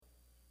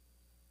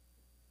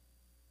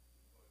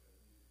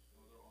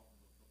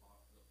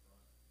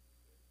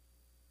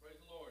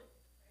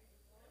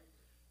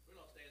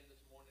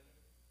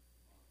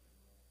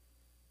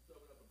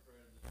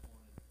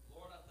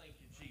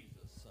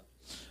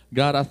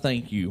God, I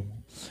thank you.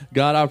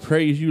 God, I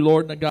praise you,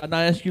 Lord. And God, and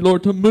I ask you,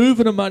 Lord, to move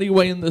in a mighty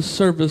way in this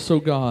service,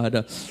 oh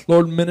God.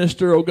 Lord,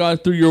 minister, oh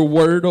God, through your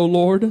word, oh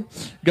Lord.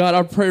 God,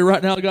 I pray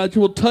right now, God,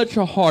 you will touch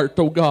a heart,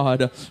 oh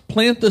God.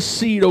 Plant the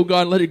seed, oh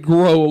God, let it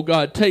grow, oh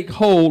God. Take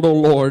hold, oh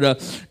Lord.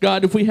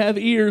 God, if we have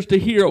ears to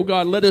hear, oh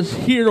God, let us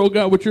hear, oh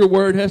God, what your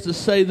word has to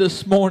say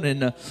this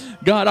morning.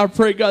 God, I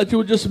pray, God, that you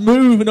will just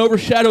move and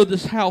overshadow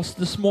this house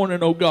this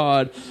morning, oh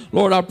God.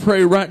 Lord, I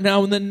pray right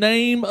now in the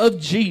name of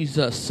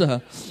Jesus.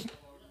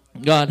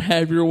 God,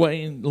 have your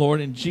way,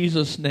 Lord, in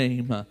Jesus'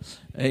 name.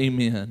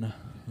 Amen.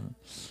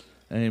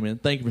 Amen.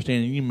 Thank you for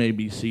standing. You may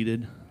be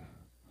seated.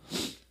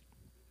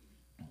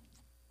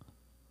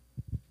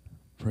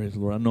 Praise the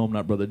Lord. I know I'm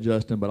not Brother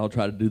Justin, but I'll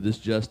try to do this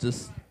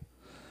justice.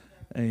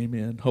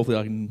 Amen. Hopefully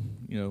I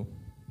can,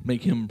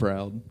 make him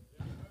proud.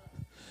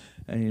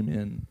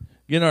 Amen.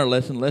 Again, our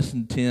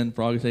lesson 10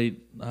 for August 8.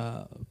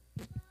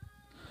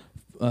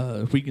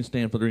 If we can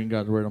stand for the reading of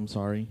God's word, I'm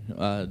sorry.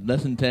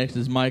 Lesson text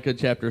is Micah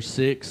chapter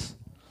 6.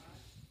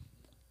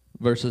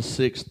 Verses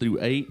 6 through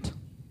 8.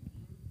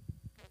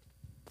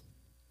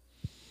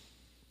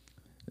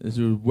 This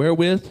is,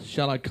 wherewith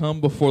shall I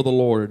come before the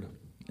Lord,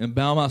 and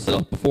bow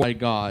myself before my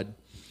God?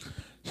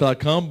 Shall I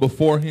come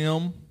before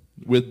him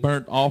with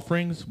burnt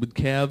offerings, with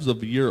calves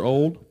of a year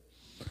old?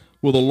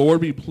 Will the Lord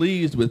be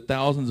pleased with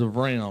thousands of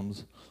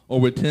rams, or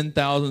with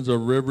 10,000s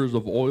of rivers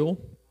of oil?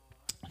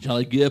 Shall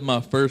I give my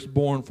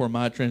firstborn for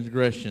my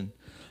transgression,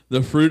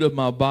 the fruit of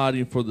my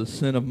body for the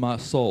sin of my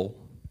soul?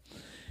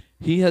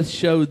 He hath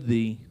showed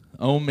thee,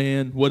 O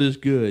man, what is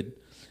good,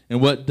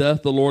 and what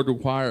doth the Lord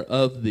require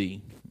of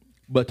thee,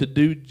 but to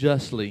do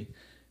justly,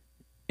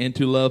 and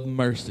to love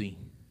mercy,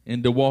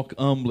 and to walk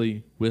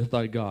humbly with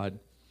thy God.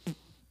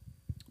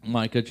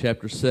 Micah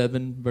chapter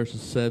 7,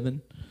 verses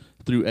 7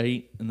 through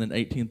 8, and then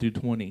 18 through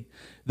 20.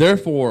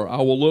 Therefore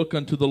I will look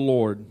unto the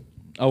Lord.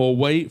 I will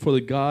wait for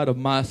the God of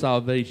my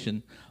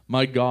salvation.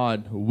 My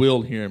God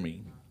will hear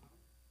me.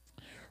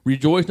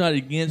 Rejoice not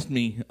against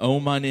me, O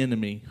mine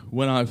enemy,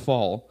 when I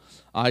fall.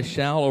 I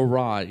shall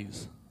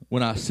arise.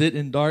 When I sit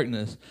in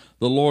darkness,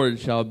 the Lord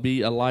shall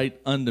be a light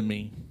unto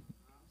me.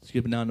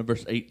 Skipping down to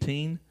verse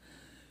 18.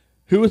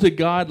 Who is a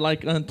God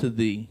like unto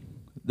thee,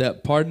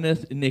 that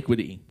pardoneth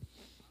iniquity,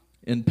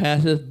 and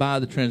passeth by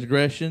the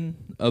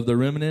transgression of the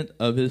remnant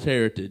of his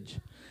heritage?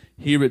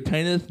 He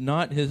retaineth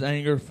not his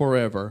anger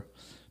forever,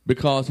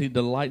 because he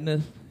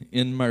delighteth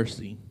in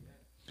mercy.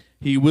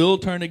 He will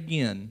turn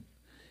again.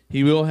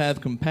 He will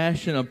have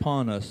compassion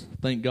upon us.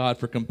 Thank God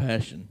for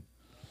compassion.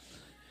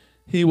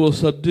 He will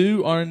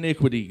subdue our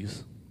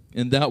iniquities,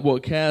 and thou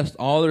wilt cast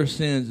all their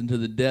sins into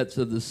the depths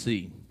of the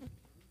sea.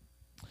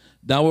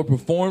 Thou wilt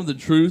perform the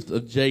truth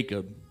of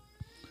Jacob,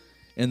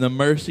 and the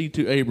mercy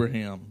to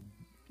Abraham,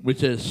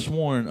 which has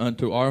sworn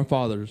unto our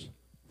fathers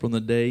from the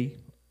day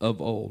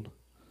of old.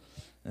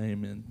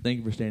 Amen. Thank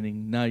you for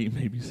standing. Now you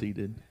may be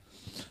seated.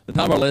 The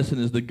title of our lesson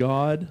is The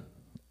God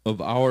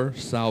of Our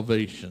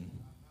Salvation.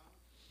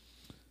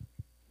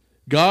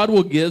 God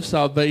will give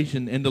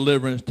salvation and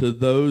deliverance to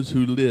those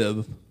who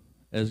live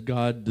as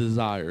God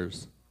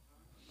desires.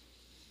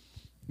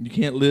 You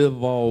can't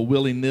live all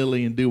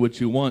willy-nilly and do what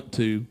you want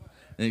to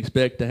and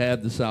expect to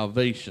have the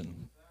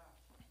salvation.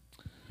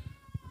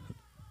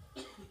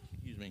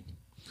 Excuse me.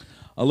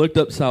 I looked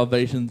up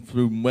salvation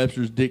through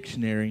Webster's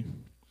dictionary,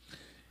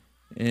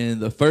 and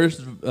the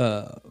first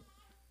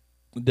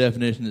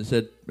definition it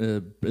said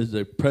is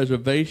a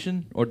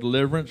preservation or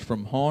deliverance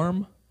from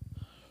harm,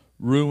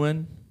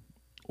 ruin,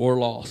 or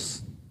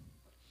loss.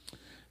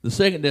 The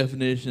second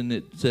definition,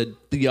 it said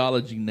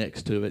theology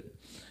next to it.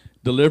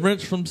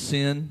 Deliverance from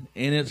sin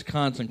and its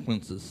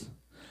consequences,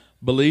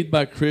 believed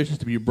by Christians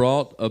to be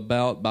brought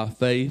about by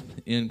faith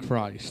in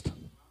Christ.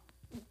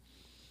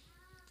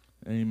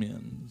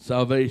 Amen.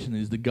 Salvation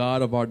is the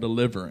God of our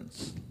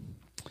deliverance.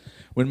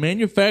 When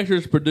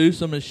manufacturers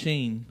produce a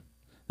machine,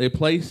 they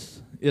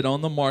place it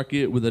on the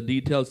market with a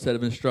detailed set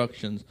of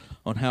instructions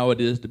on how it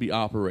is to be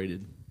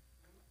operated.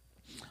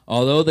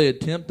 Although they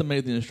attempt to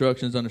make the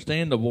instructions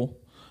understandable,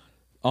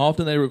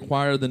 often they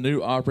require the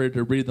new operator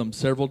to read them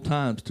several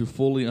times to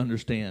fully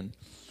understand.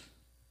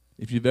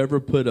 If you've ever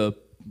put a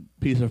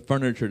piece of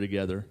furniture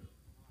together,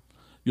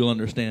 you'll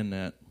understand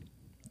that.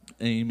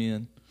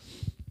 Amen.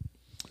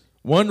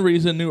 One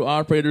reason new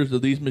operators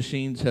of these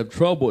machines have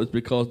trouble is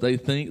because they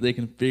think they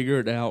can figure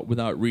it out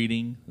without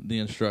reading the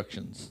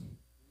instructions.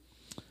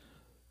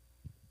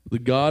 The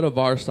God of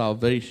our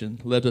salvation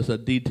left us a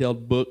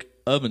detailed book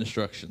of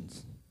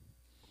instructions.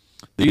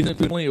 These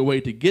include not only a way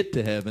to get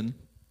to heaven,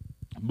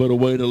 but a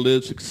way to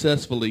live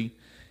successfully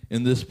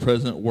in this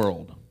present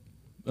world.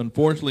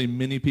 Unfortunately,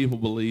 many people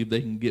believe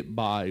they can get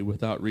by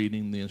without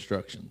reading the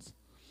instructions.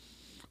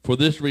 For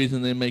this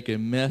reason, they make a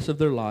mess of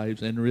their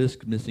lives and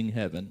risk missing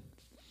heaven.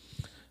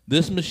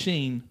 This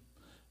machine,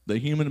 the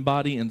human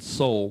body and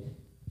soul,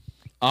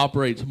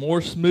 operates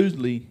more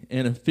smoothly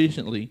and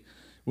efficiently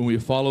when we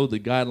follow the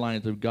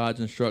guidelines of God's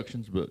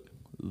instructions book,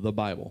 the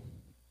Bible.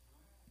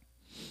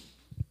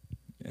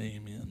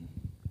 Amen.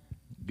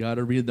 Got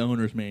to read the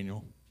owner's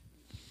manual.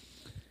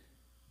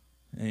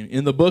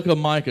 In the book of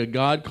Micah,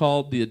 God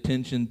called the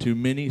attention to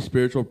many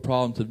spiritual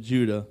problems of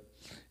Judah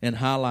and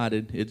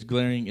highlighted its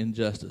glaring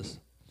injustice.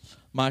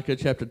 Micah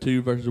chapter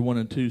 2, verses 1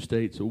 and 2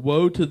 states,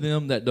 "Woe to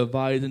them that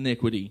devise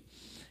iniquity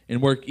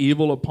and work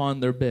evil upon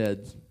their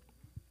beds.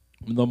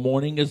 When the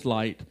morning is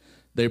light,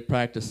 they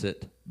practice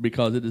it,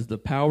 because it is the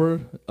power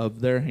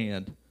of their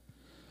hand.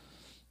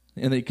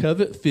 And they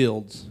covet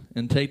fields,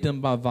 and take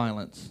them by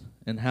violence,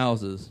 and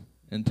houses,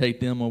 and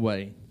take them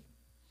away.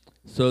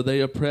 So they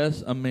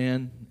oppress a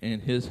man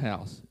and his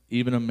house,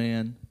 even a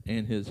man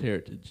and his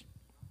heritage."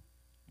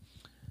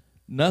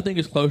 Nothing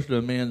is closer to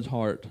a man's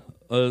heart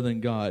other than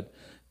God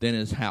than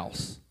his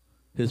house,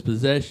 his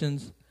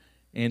possessions,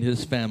 and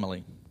his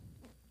family.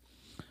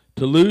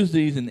 To lose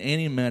these in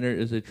any manner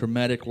is a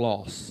traumatic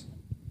loss.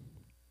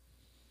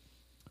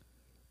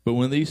 But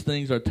when these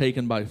things are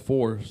taken by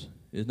force,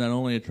 it is not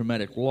only a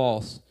traumatic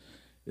loss,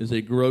 it is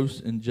a gross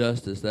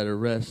injustice that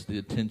arrests the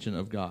attention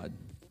of God.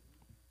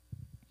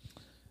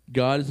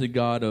 God is a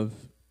God of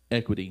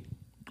equity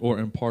or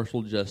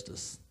impartial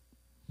justice.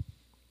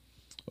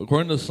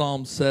 According to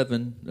Psalm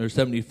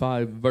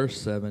 75, verse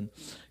 7,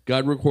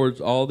 God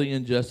records all the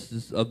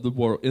injustices of the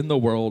world in the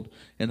world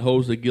and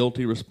holds the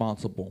guilty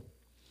responsible.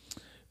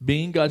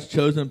 Being God's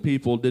chosen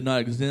people did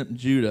not exempt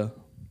Judah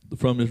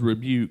from his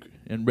rebuke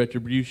and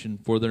retribution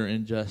for their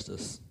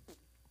injustice.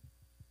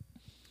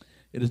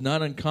 It is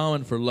not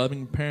uncommon for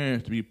loving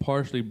parents to be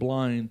partially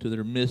blind to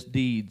their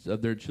misdeeds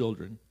of their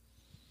children.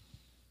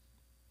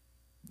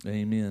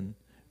 Amen.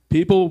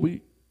 Perhaps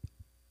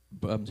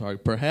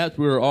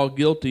we are all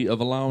guilty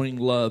of allowing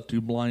love to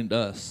blind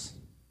us.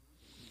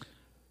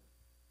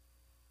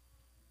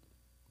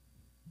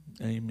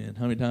 Amen.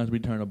 How many times we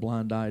turn a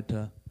blind eye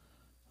to,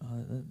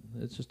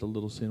 it's just a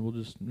little sin.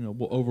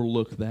 We'll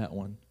overlook that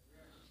one.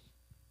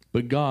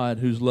 But God,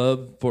 whose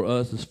love for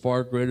us is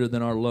far greater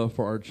than our love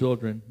for our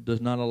children,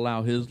 does not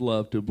allow his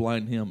love to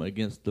blind him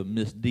against the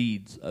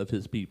misdeeds of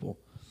his people.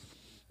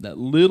 That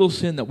little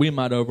sin that we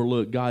might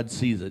overlook, God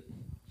sees it.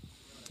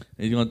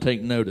 And he's going to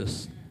take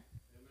notice.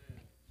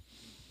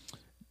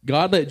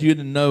 God let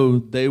Judah know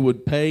they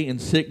would pay in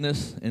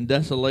sickness and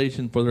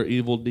desolation for their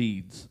evil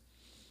deeds.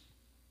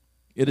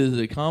 It is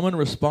a common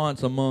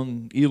response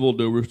among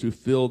evildoers to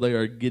feel they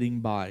are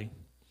getting by.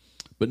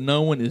 But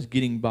no one is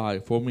getting by,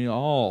 for we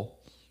all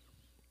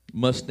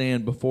must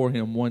stand before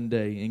him one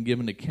day and give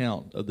an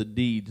account of the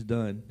deeds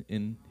done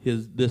in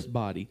this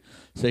body.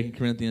 2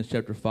 Corinthians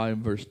chapter 5,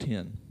 verse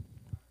 10.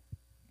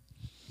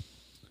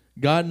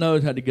 God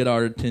knows how to get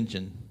our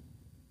attention.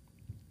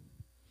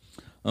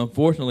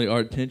 Unfortunately, our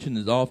attention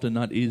is often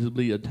not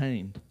easily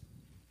attained.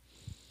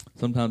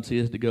 Sometimes he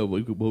has to go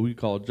what we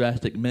call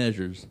drastic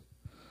measures.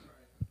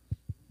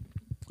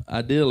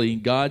 Ideally,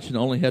 God should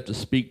only have to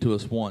speak to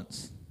us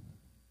once.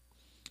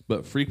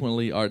 But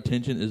frequently, our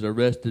attention is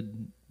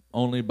arrested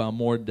only by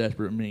more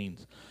desperate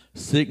means.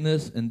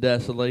 Sickness and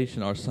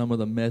desolation are some of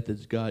the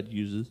methods God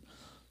uses.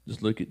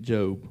 Just look at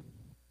Job.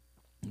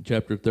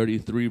 Chapter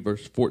 33,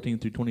 verse 14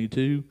 through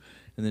 22,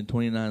 and then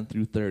 29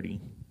 through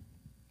 30.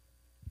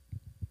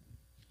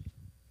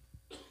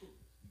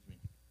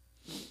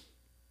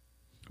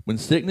 When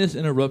sickness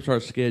interrupts our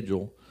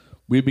schedule,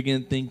 we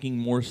begin thinking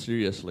more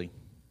seriously.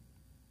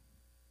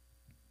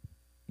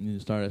 You need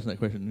to start asking that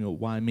question,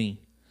 why me?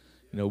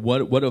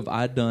 What have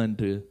I done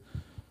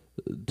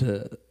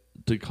to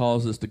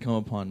cause this to come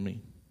upon me?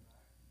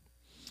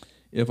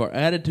 If our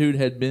attitude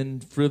had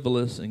been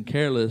frivolous and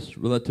careless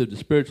relative to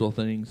spiritual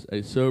things,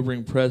 a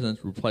sobering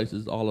presence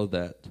replaces all of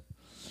that.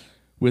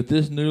 With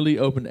this newly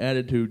opened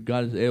attitude,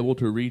 God is able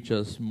to reach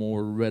us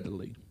more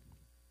readily.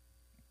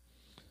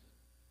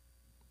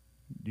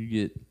 You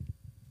get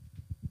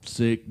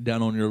sick,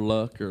 down on your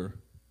luck, or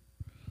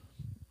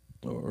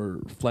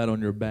flat on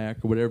your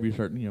back, or whatever, you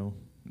start,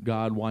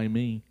 God, why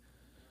me?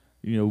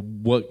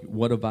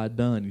 What have I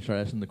done? You start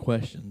asking the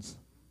questions.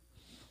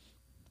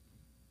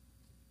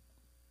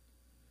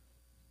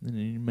 And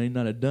you may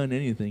not have done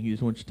anything. He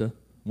just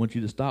wants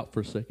you to stop for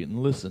a second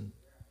and listen.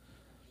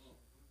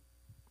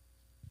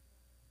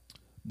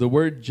 The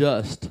word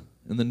just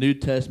in the New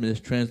Testament is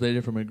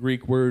translated from a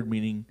Greek word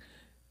meaning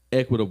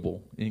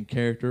equitable in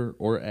character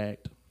or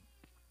act,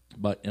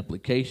 by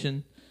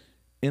implication,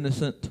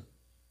 innocent,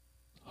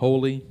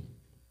 holy,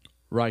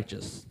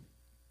 righteous.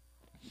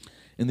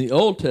 In the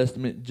Old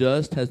Testament,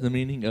 just has the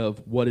meaning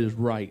of what is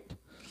right,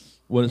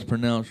 what is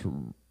pronounced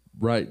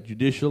right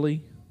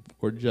judicially,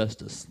 or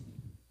justice.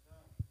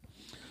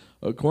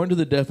 According to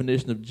the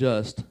definition of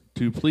just,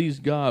 to please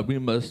God, we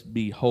must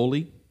be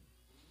holy,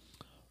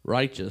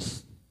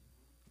 righteous,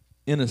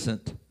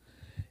 innocent,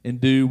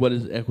 and do what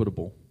is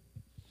equitable.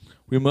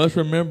 We must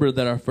remember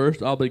that our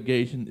first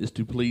obligation is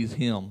to please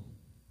Him.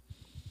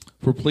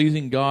 For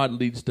pleasing God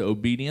leads to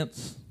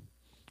obedience,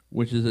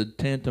 which is a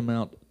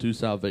tantamount to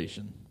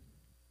salvation.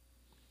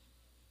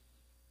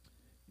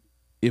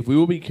 If we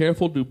will be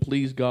careful to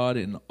please God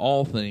in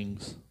all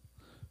things,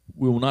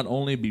 we will not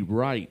only be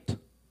right,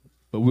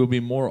 but we'll be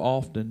more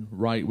often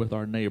right with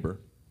our neighbor.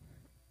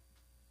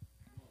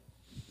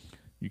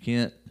 You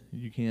can't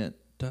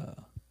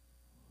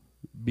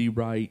be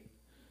right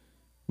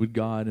with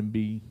God and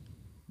be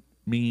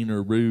mean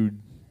or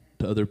rude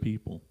to other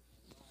people,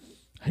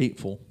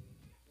 hateful.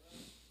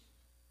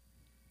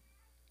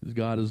 Because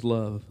God is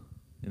love.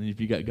 And if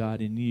you got God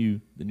in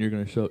you, then you're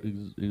going to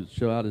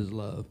show out his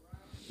love.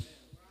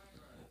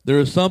 There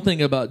is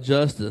something about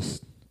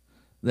justice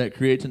that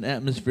creates an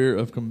atmosphere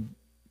of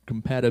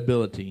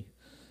compatibility.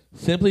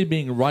 Simply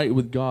being right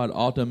with God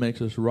often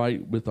makes us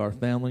right with our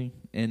family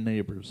and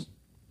neighbors.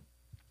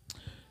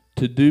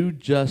 To do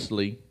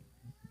justly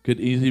could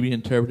easily be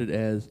interpreted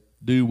as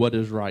do what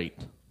is right.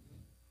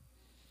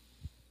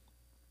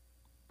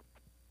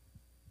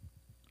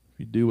 If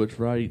you do what's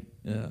right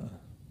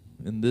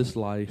in this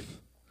life,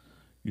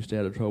 you stay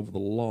out of trouble with the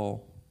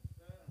law,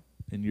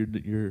 and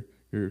you're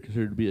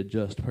considered to be a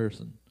just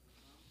person.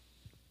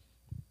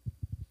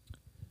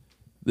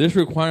 This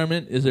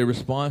requirement is a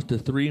response to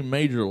three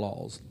major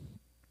laws: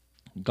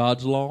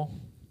 God's law,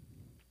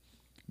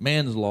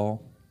 man's law,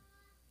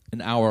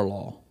 and our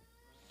law.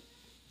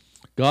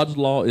 God's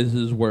law is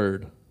his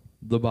word,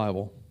 the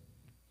Bible.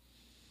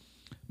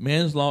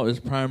 Man's law is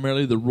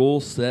primarily the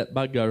rules set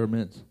by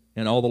governments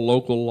and all the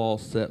local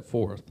laws set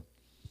forth.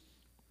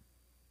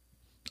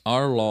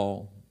 Our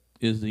law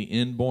is the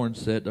inborn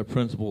set of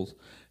principles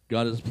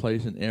God has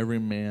placed in every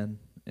man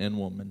and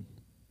woman.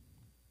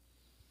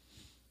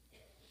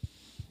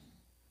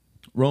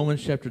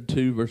 Romans chapter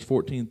 2, verse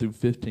 14 through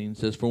 15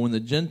 says, "For when the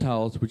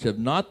Gentiles, which have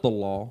not the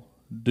law,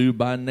 do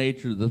by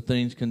nature the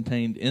things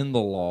contained in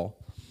the law,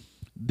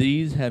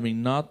 these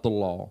having not the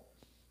law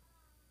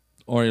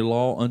are a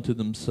law unto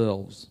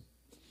themselves,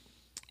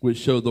 which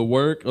show the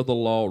work of the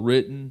law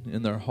written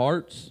in their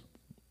hearts,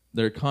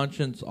 their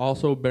conscience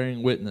also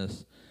bearing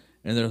witness,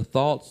 and their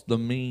thoughts the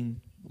mean,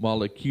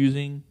 while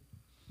accusing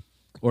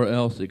or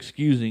else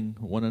excusing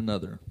one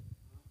another."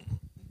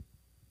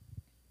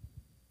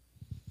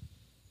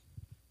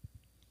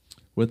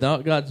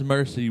 Without God's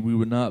mercy, we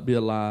would not be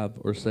alive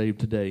or saved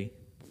today.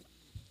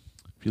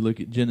 If you look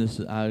at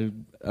Genesis, I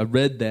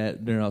read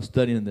that during I was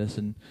studying this,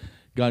 and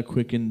God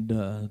quickened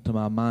to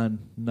my mind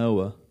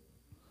Noah.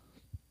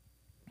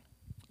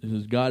 It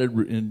says God had,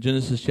 in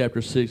Genesis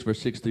chapter 6, verse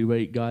 6 through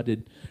 8, God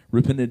had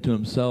repented to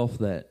himself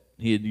that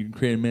he had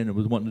created man and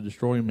was wanting to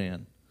destroy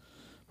man.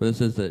 But it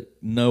says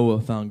that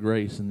Noah found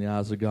grace in the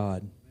eyes of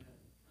God.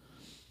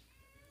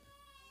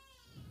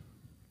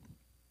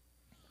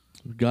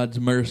 God's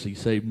mercy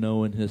saved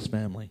Noah and his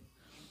family.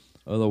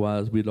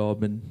 Otherwise, we'd all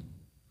been,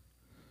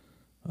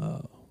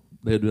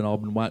 they'd all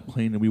been wiped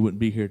clean, and we wouldn't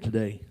be here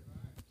today.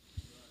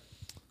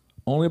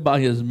 Only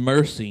by his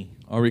mercy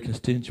are we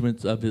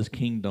constituents of his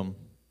kingdom.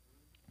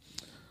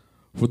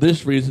 For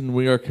this reason,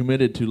 we are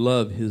committed to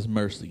love his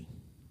mercy.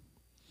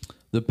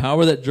 The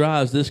power that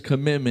drives this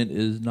commitment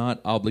is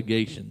not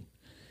obligation.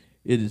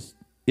 It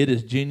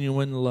is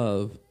genuine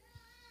love.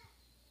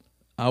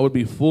 I would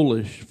be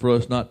foolish for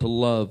us not to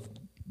love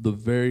the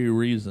very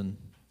reason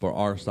for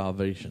our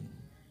salvation.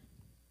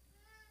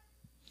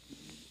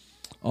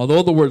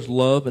 Although the words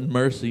love and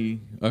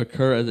mercy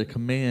occur as a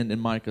command in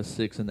Micah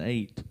 6 and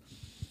 8,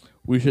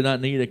 we should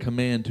not need a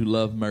command to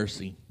love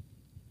mercy.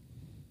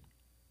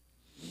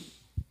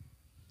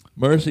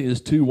 Mercy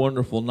is too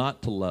wonderful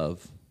not to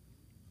love.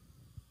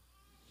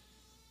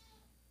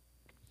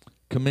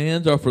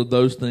 Commands are for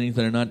those things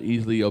that are not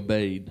easily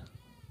obeyed.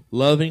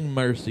 Loving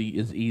mercy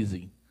is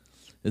easy.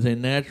 It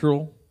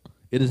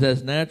is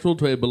as natural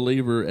to a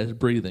believer as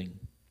breathing.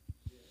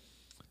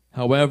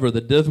 However,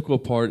 the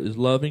difficult part is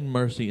loving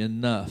mercy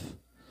enough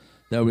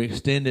that we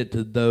extend it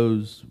to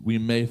those we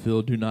may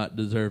feel do not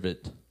deserve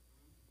it.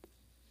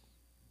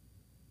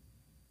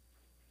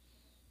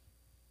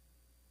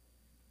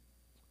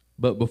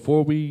 But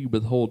before we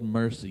withhold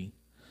mercy,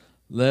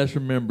 let us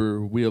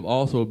remember we have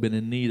also been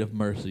in need of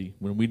mercy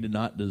when we did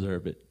not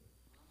deserve it.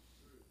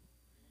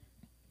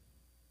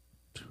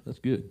 That's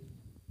good.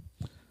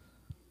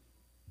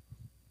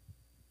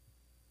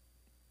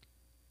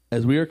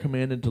 As we are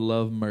commanded to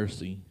love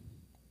mercy,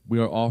 we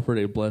are offered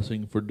a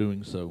blessing for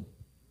doing so.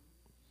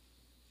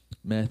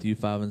 Matthew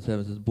 5 and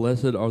 7 says,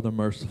 "Blessed are the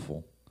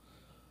merciful,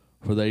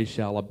 for they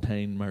shall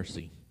obtain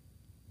mercy."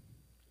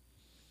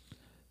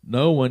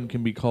 No one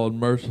can be called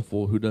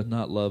merciful who does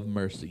not love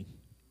mercy.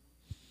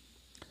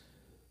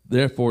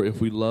 Therefore, if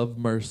we love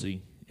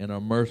mercy and are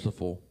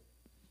merciful,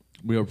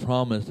 we are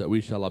promised that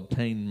we shall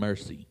obtain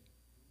mercy.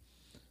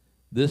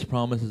 This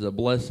promise is a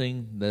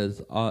blessing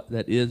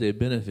that is a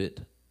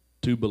benefit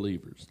to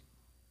believers.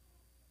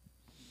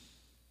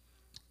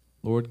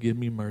 Lord, give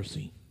me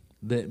mercy.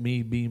 Let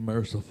me be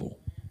merciful.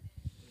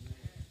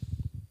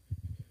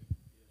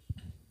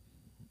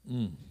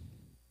 You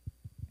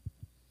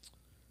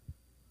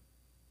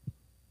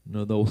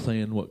know the old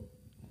saying,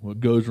 what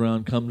goes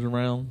around comes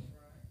around?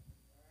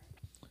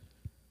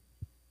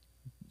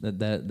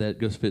 That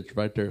just fits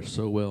right there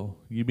so well.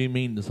 You be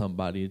mean to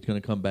somebody, it's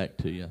going to come back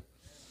to you.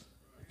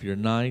 If you're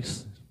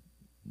nice,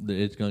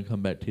 it's going to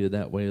come back to you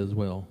that way as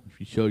well. If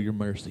you show your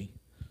mercy.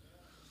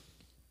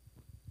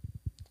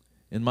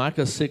 In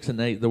Micah 6 and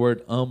 8, the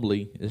word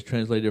humbly is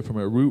translated from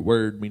a root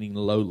word meaning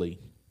lowly.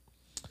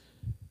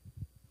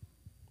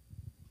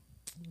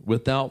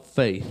 Without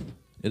faith,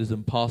 it is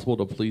impossible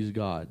to please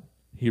God.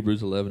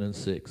 Hebrews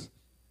 11:6.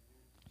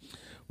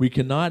 We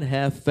cannot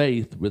have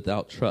faith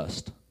without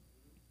trust.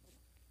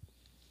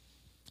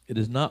 It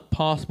is not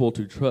possible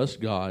to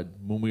trust God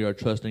when we are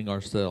trusting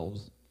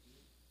ourselves.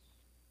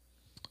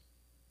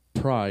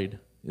 Pride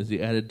is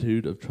the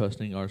attitude of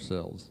trusting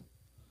ourselves.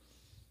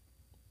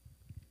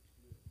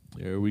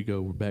 There we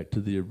go. We're back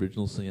to the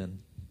original sin.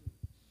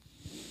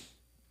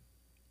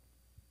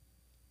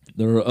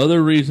 There are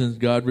other reasons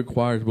God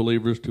requires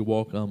believers to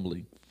walk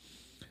humbly.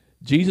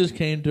 Jesus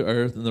came to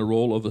earth in the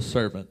role of a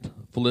servant.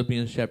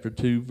 Philippians chapter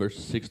 2,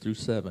 verses 6 through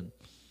 7.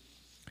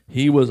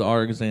 He was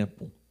our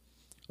example.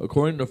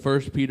 According to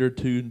 1 Peter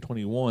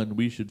 2:21,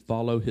 we should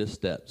follow his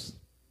steps.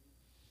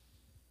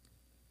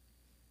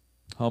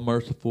 How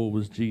merciful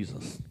was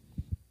Jesus?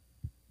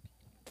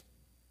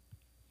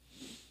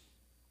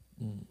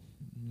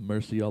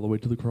 Mercy all the way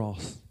to the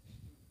cross.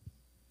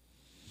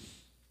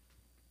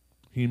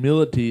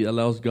 Humility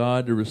allows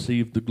God to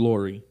receive the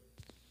glory,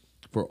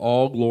 for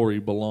all glory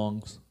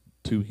belongs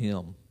to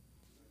him.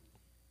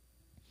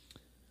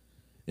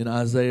 In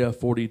Isaiah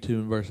 42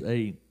 and verse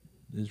 8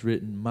 is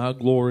written, "My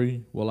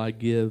glory will I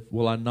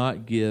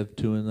not give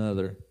to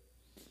another."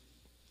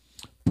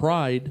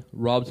 Pride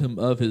robs him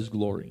of his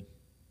glory.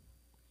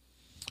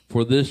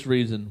 For this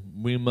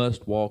reason, we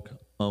must walk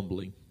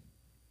humbly.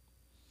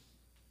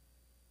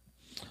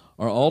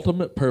 Our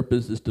ultimate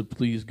purpose is to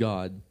please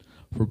God,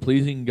 for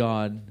pleasing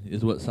God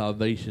is what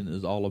salvation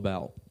is all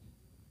about.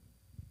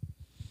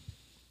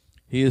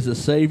 He is the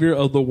Savior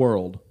of the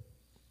world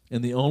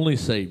and the only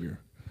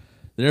Savior.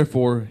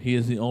 Therefore, he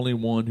is the only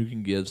one who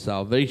can give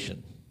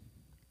salvation.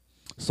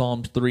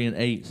 Psalms 3 and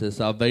 8 says,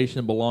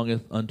 "Salvation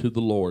belongeth unto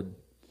the Lord."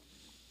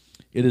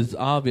 It is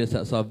obvious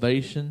that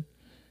salvation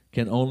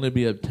can only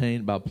be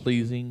obtained by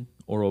pleasing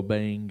or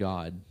obeying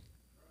God.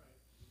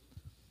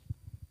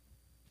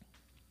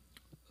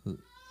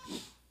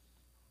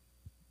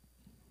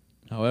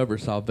 However,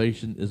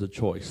 salvation is a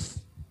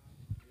choice.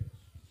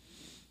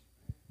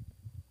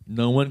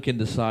 No one can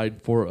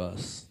decide for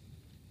us.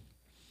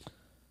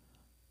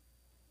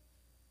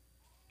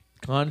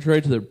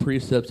 Contrary to the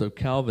precepts of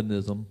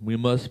Calvinism, we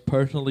must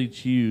personally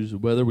choose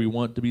whether we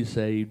want to be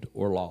saved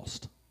or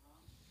lost.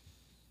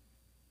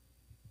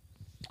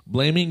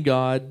 Blaming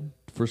God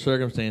for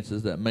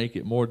circumstances that make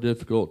it more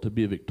difficult to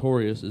be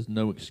victorious is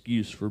no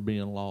excuse for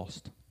being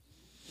lost.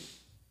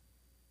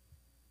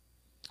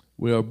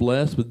 We are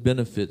blessed with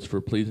benefits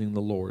for pleasing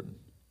the Lord.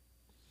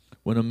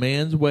 When a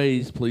man's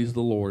ways please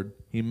the Lord,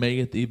 he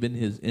maketh even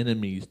his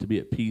enemies to be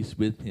at peace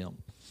with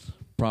him.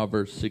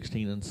 Proverbs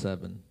 16 and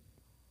 7.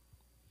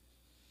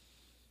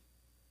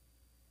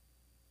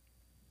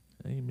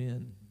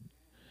 Amen.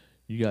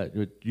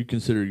 You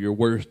consider your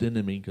worst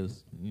enemy,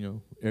 because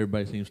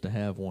everybody seems to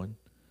have one.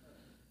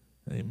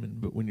 Amen.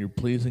 But when you're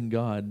pleasing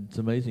God, it's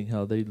amazing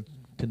how they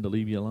tend to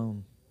leave you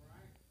alone.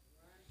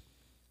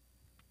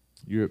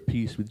 You're at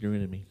peace with your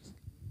enemies.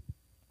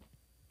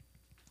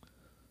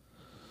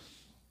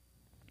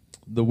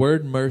 The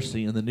word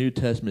mercy in the New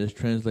Testament is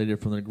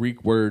translated from the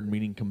Greek word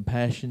meaning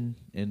compassion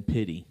and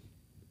pity.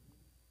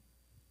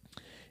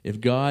 If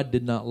God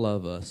did not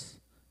love us,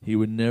 he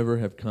would never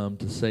have come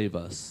to save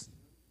us.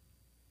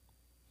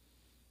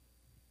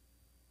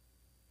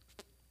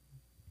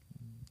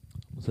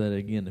 I'll say that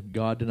again. If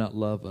God did not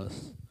love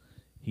us,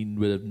 he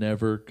would have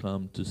never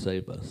come to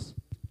save us.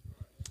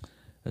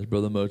 As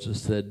Brother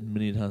Moses said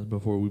many times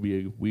before,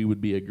 we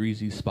would be a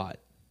greasy spot.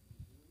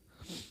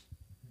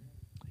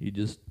 He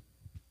just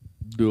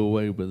do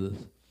away with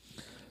us.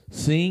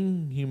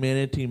 Seeing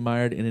humanity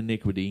mired in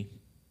iniquity,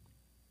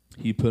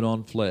 he put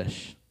on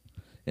flesh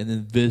and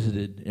then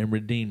visited and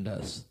redeemed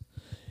us.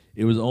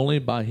 It was only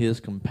by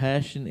his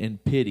compassion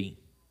and pity,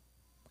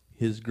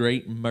 his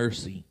great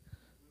mercy,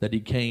 that he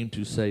came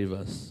to save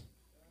us.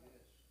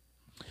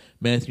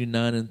 Matthew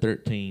 9 and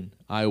 13,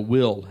 "I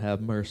will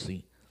have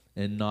mercy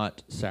and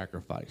not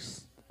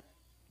sacrifice."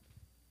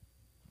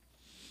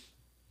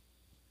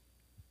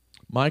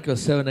 Micah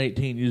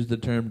 7:18 used the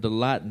term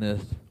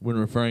delighteth when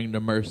referring to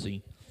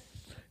mercy.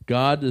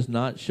 God does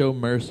not show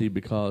mercy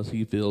because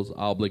he feels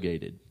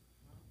obligated.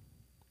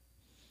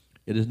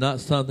 It is not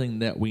something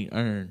that we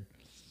earn.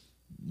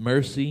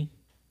 Mercy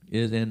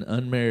is an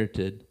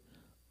unmerited,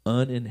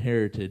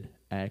 uninherited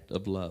act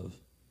of love.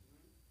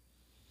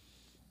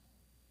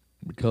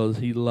 Because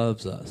he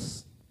loves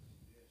us,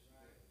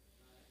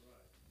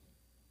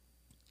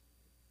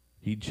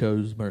 he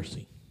chose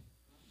mercy.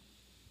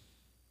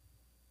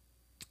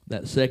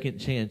 That second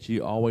chance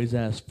you always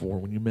ask for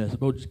when you mess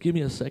up. Oh, just give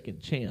me a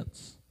second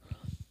chance.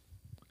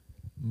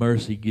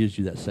 Mercy gives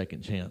you that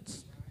second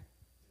chance.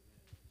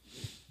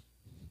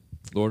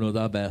 Lord knows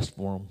I've asked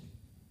for them.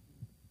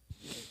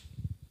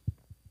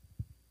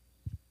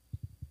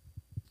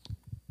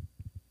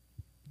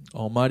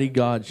 Almighty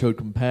God showed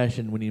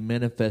compassion when he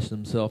manifested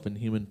himself in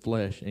human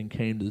flesh and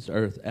came to this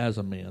earth as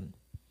a man.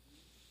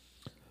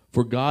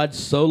 For God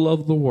so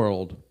loved the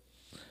world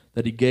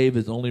that he gave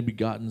his only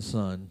begotten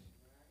Son,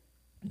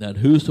 that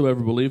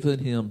whosoever believeth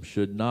in him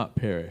should not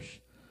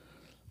perish,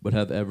 but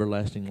have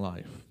everlasting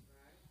life.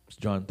 It's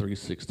John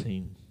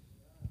 3:16.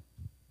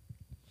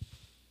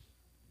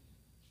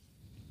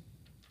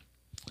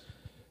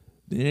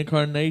 The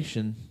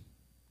incarnation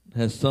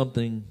has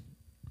something,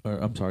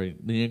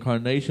 the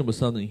incarnation was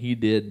something he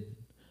did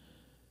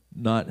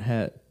not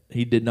have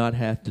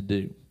to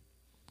do.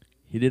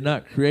 He did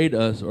not create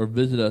us or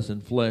visit us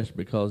in flesh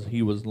because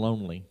he was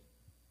lonely.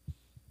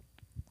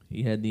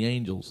 He had the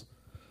angels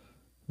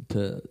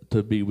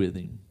to be with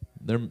him.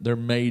 They're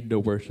made to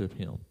worship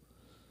him.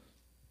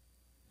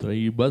 So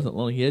he wasn't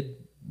lonely. He had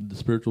the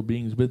spiritual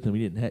beings with him.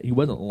 He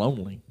wasn't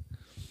lonely.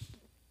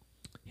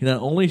 He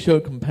not only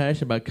showed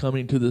compassion by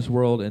coming to this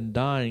world and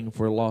dying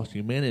for lost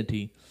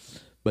humanity,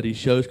 but he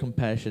shows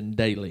compassion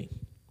daily.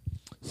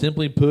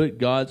 Simply put,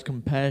 God's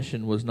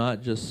compassion was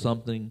not just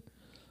something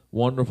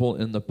wonderful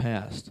in the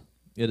past.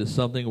 It is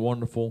something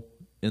wonderful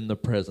in the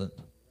present.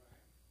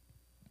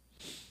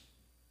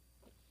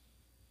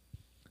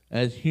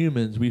 As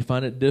humans, we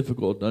find it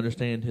difficult to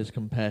understand his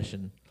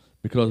compassion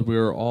because we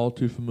are all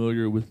too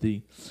familiar with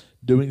the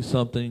doing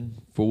something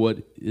for what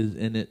is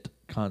in it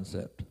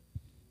concept.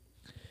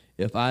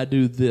 If I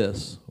do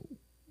this,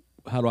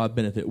 how do I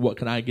benefit? What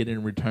can I get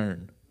in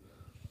return?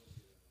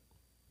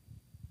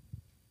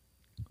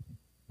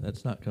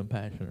 That's not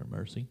compassion or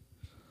mercy.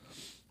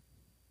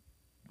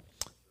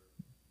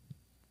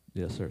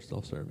 Yes, sir,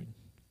 self-serving.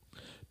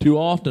 Too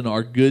often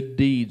our good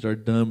deeds are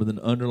done with an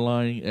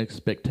underlying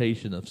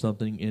expectation of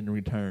something in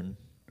return.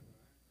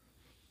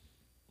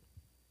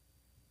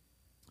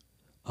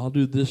 I'll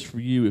do this for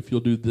you if you'll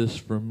do this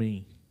for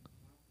me.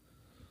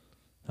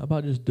 How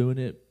about just doing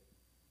it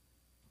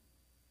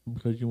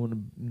because you want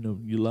to,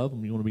 you love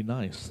them, you want to be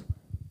nice?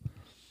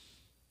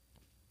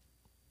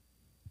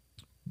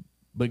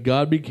 But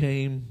God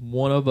became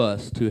one of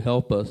us to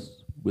help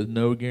us with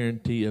no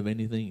guarantee of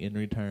anything in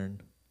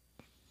return.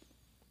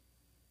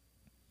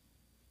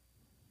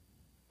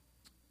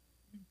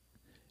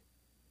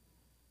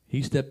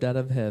 He stepped out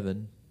of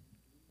heaven,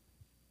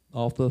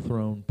 off the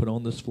throne, put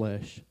on this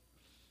flesh,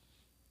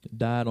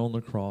 died on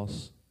the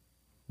cross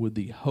with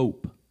the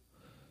hope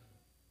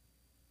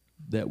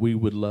that we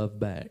would love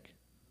back.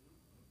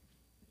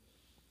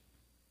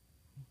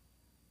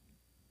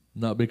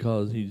 Not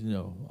because he's,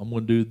 I'm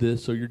going to do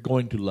this so you're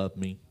going to love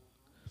me.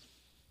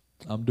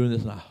 I'm doing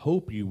this and I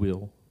hope you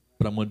will,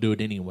 but I'm going to do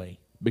it anyway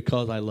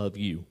because I love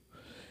you.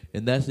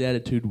 And that's the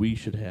attitude we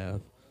should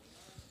have.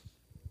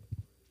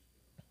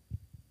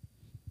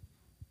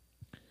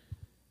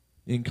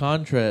 In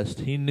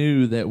contrast, he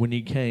knew that when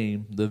he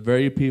came, the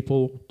very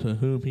people to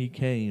whom he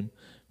came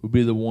would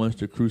be the ones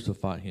to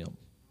crucify him.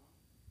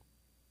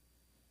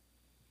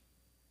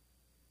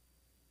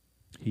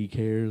 He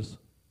cares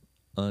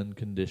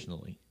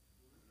unconditionally.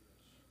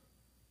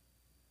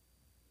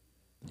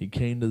 He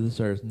came to this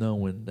earth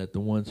knowing that the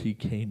ones he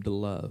came to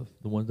love,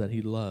 the ones that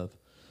he loved,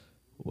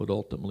 would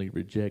ultimately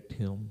reject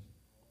him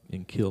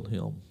and kill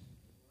him.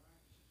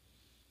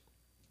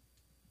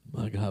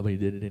 My God, but he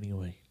did it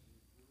anyway.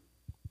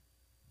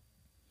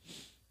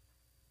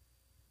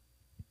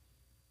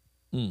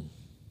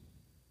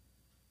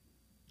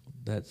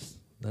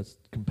 That's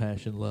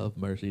compassion, love,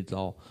 mercy.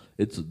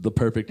 It's the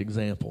perfect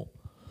example.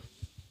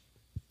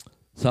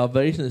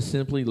 Salvation is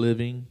simply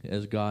living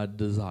as God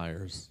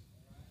desires.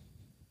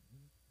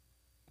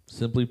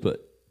 Simply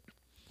put.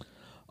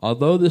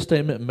 Although this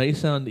statement may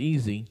sound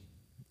easy,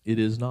 it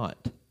is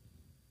not.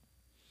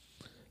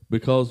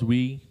 Because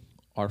we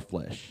are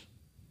flesh.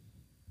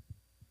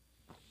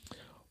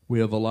 We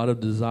have a lot of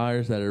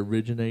desires that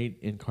originate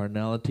in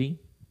carnality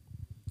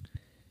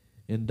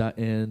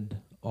and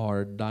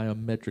are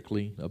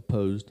diametrically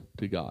opposed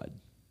to God.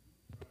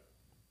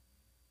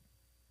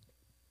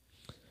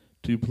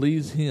 To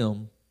please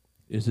him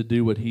is to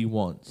do what he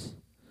wants,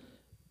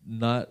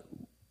 not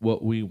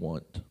what we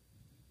want.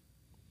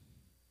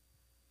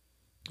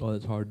 Oh,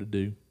 that's hard to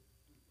do.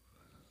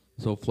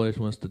 So flesh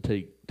wants to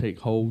take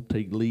hold,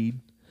 take lead.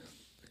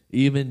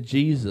 Even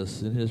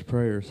Jesus in his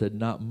prayer said,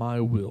 "Not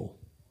my will,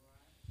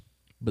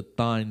 but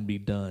thine be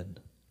done."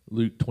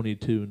 Luke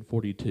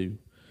 22:42.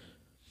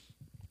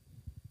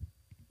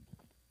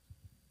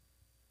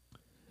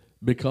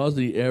 Because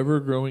the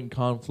ever-growing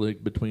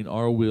conflict between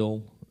our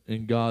will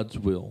and God's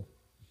will,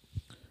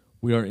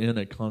 we are in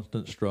a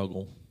constant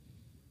struggle.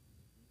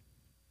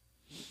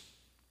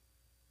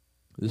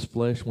 This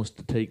flesh wants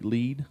to take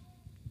lead.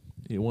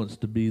 It wants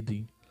to be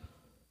the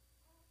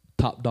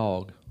top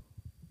dog,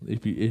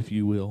 if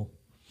you will.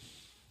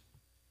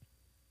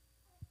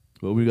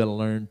 But we got to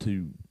learn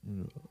to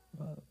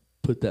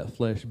put that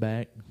flesh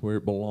back where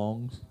it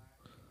belongs.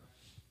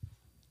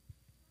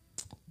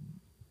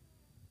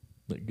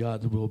 That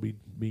God's will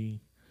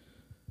be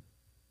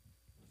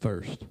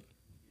first.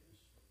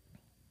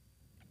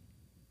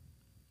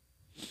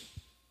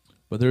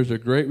 But there's a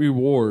great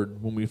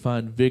reward when we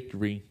find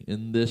victory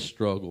in this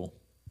struggle.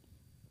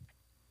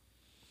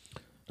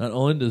 Not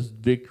only does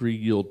victory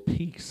yield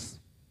peace,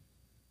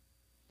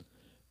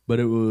 but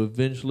it will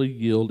eventually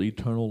yield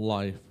eternal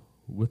life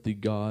with the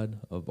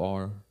God of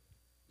our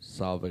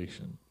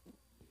salvation.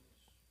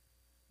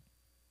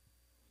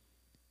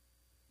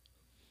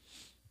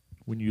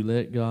 when you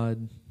let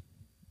God's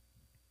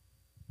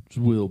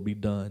will be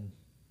done,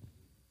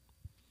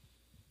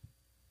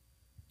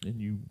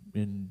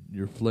 and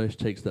your flesh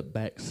takes that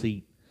back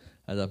seat,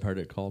 as I've heard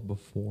it called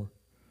before,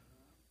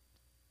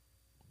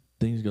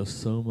 things go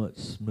so much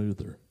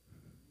smoother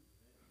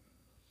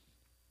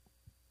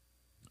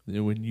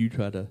than when you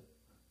try to,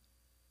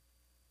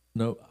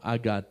 no, I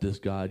got this,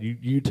 God.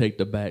 You take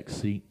the back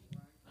seat.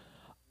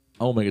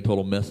 I'll make a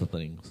total mess of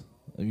things.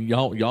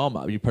 Y'all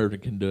might be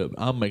perfect, can do it,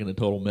 but I'm making a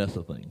total mess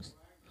of things.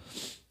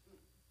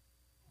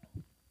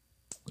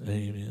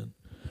 Amen.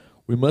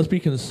 We must be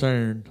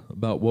concerned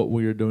about what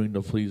we are doing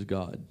to please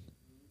God.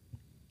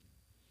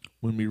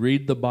 When we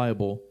read the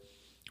Bible,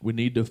 we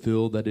need to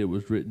feel that it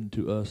was written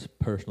to us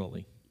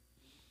personally,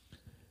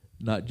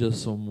 not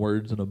just some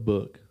words in a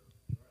book.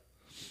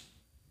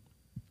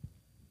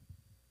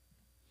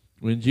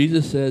 When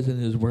Jesus says in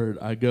his word,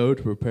 I go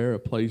to prepare a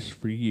place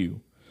for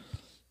you,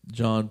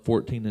 John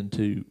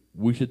 14:2,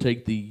 we should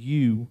take the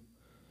you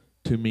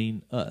to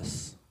mean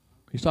us.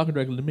 He's talking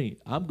directly to me.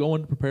 I'm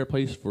going to prepare a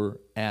place for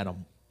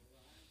Adam.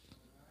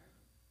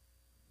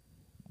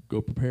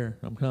 Go prepare.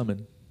 I'm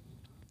coming.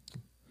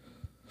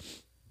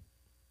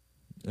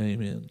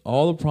 Amen.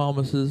 All the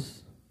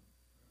promises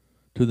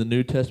to the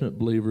New Testament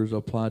believers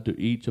apply to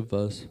each of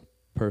us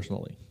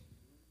personally.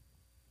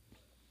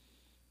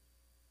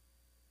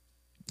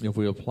 If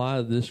we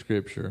apply this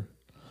scripture,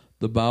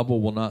 the Bible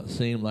will not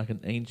seem like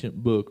an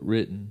ancient book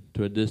written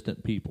to a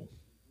distant people,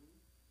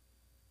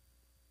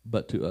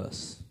 but to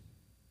us.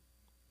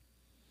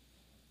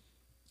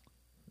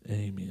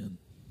 Amen.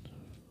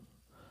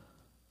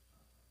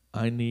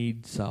 I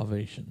need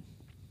salvation.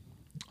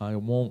 I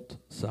want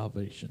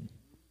salvation.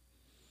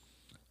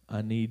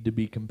 I need to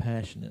be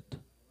compassionate.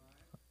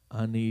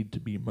 I need to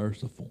be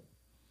merciful.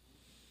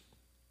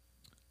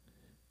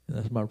 And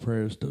that's my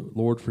prayer is to,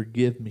 Lord,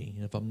 forgive me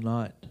if I'm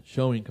not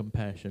showing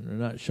compassion or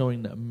not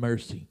showing that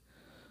mercy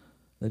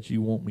that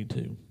you want me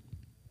to.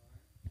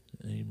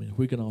 Amen. If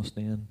we can all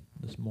stand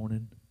this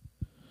morning.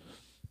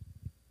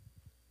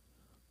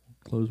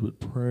 Close with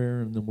prayer,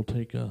 and then we'll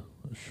take a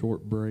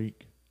short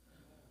break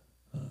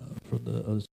for the